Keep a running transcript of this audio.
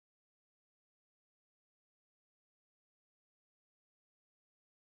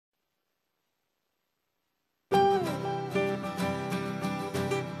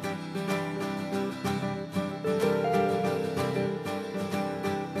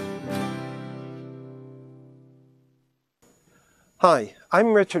Hi,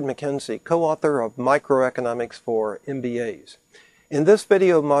 I'm Richard McKenzie, co-author of Microeconomics for MBAs. In this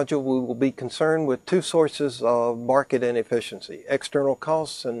video module, we will be concerned with two sources of market inefficiency, external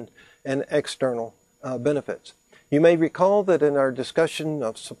costs and external benefits. You may recall that in our discussion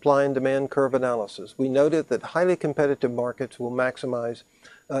of supply and demand curve analysis, we noted that highly competitive markets will maximize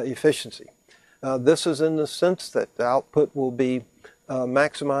efficiency. This is in the sense that the output will be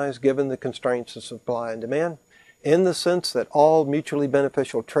maximized given the constraints of supply and demand, in the sense that all mutually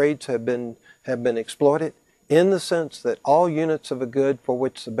beneficial trades have been exploited, in the sense that all units of a good for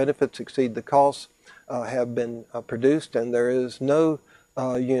which the benefits exceed the costs have been produced, and there is no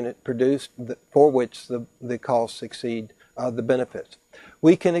unit produced for which the costs exceed the benefits.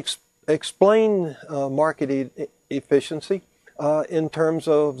 We can explain market efficiency in terms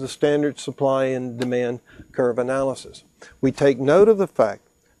of the standard supply and demand curve analysis. We take note of the fact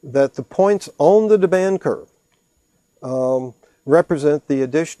that the points on the demand curve represent the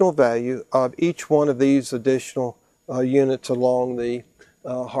additional value of each one of these additional units along the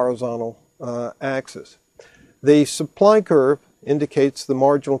horizontal axis. The supply curve indicates the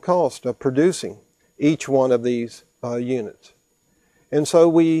marginal cost of producing each one of these units. And so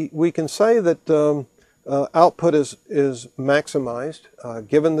we can say that output is maximized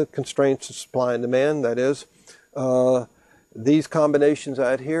given the constraints of supply and demand. That is, these combinations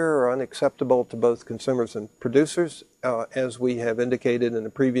out here are unacceptable to both consumers and producers, as we have indicated in the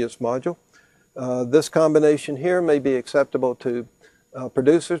previous module. This combination here may be acceptable to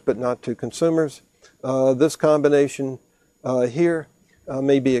producers but not to consumers. This combination here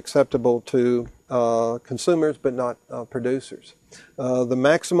may be acceptable to consumers but not producers. The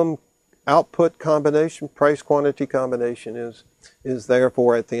maximum output combination, price-quantity combination, is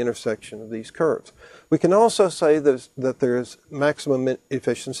therefore at the intersection of these curves. We can also say that there is maximum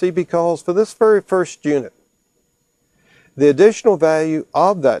efficiency because for this very first unit, the additional value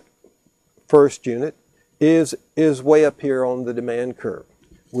of that first unit is way up here on the demand curve.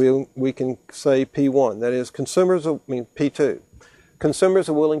 We can say P1, that is P2. Consumers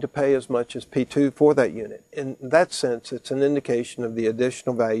are willing to pay as much as P2 for that unit. In that sense, it's an indication of the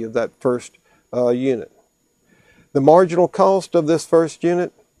additional value of that first unit. The marginal cost of this first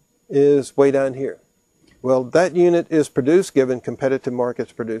unit is way down here. Well, that unit is produced given competitive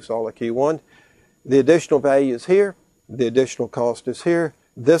markets produce all of Q1. The additional value is here. The additional cost is here.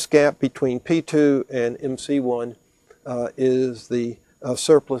 This gap between P2 and MC1 is the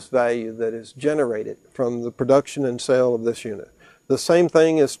surplus value that is generated from the production and sale of this unit. The same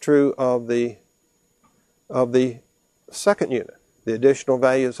thing is true of the second unit. The additional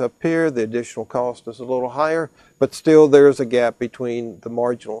value is up here, the additional cost is a little higher, but still there is a gap between the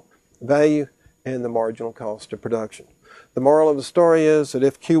marginal value and the marginal cost of production. The moral of the story is that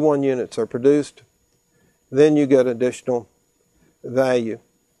if Q1 units are produced, then you get additional value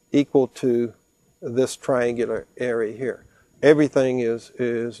equal to this triangular area here. Everything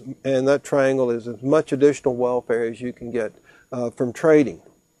and that triangle is as much additional welfare as you can get from trading.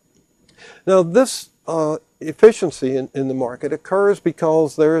 Now this efficiency in the market occurs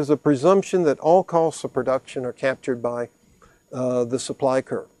because there is a presumption that all costs of production are captured by the supply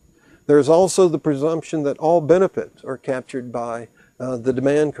curve. There's also the presumption that all benefits are captured by the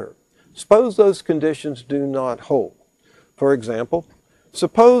demand curve. Suppose those conditions do not hold. For example,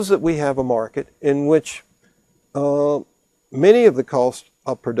 suppose that we have a market in which many of the costs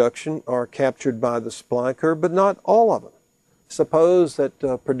of production are captured by the supply curve, but not all of them. Suppose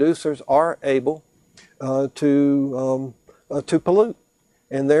that producers are able to pollute,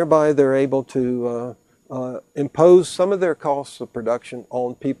 and thereby they're able to impose some of their costs of production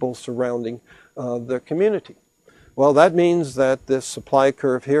on people surrounding their community. Well, that means that this supply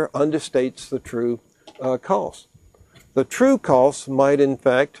curve here understates the true cost. The true costs might in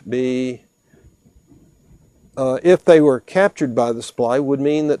fact be, if they were captured by the supply, would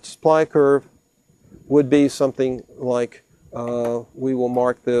mean that the supply curve would be something like, we will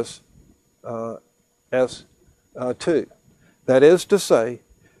mark this S2. That is to say,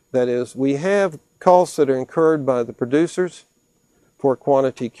 we have costs that are incurred by the producers for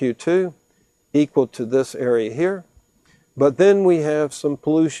quantity Q2 equal to this area here, but then we have some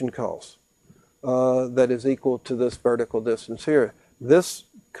pollution costs that is equal to this vertical distance here. This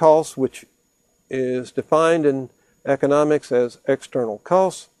cost, which is defined in economics as external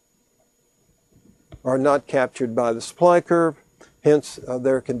costs, are not captured by the supply curve. Hence,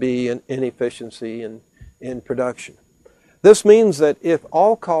 there can be an inefficiency in production. This means that if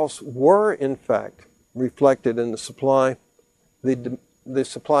all costs were in fact reflected in the supply, the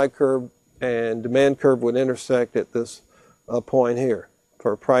supply curve and demand curve would intersect at this point here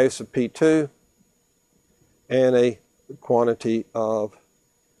for a price of P2 and a quantity of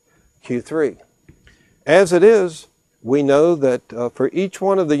Q3. As it is, we know that for each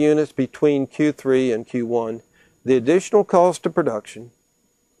one of the units between Q3 and Q1, the additional cost of production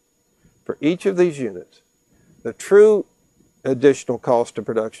for each of these units, the true additional cost of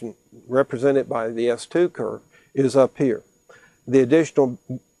production represented by the S2 curve, is up here. The additional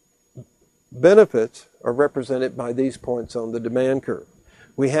benefits are represented by these points on the demand curve.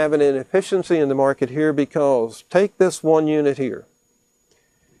 We have an inefficiency in the market here because take this one unit here,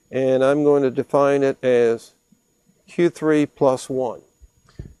 and I'm going to define it as Q3 plus 1.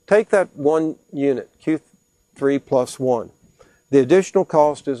 Take that one unit, Q3 plus 1. The additional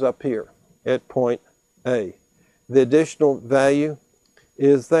cost is up here at point A. The additional value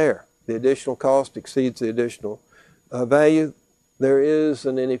is there. The additional cost exceeds the additional value. There is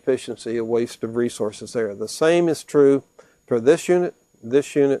an inefficiency, a waste of resources there. The same is true for this unit,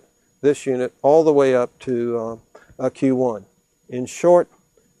 this unit, this unit, all the way up to Q1. In short,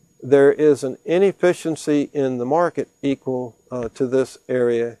 there is an inefficiency in the market equal to this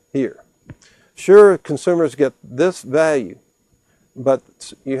area here. Sure, consumers get this value,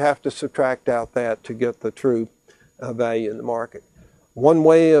 but you have to subtract out that to get the true value in the market. One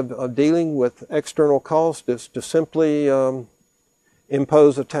way of dealing with external cost is to simply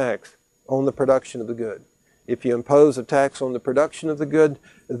impose a tax on the production of the good. If you impose a tax on the production of the good,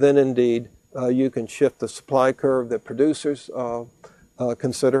 then indeed you can shift the supply curve that producers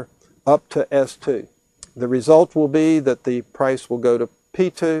consider up to S2. The result will be that the price will go to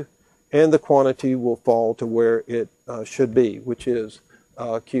P2 and the quantity will fall to where it should be, which is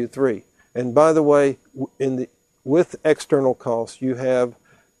Q3. And by the way, with external costs, you have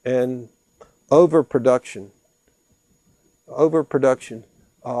an overproduction of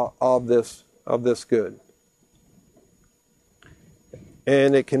this good.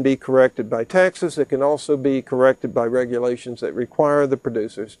 And it can be corrected by taxes. It can also be corrected by regulations that require the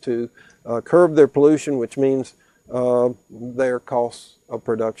producers to curb their pollution, which means their costs of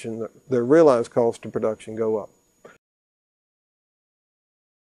production, their realized cost of production go up.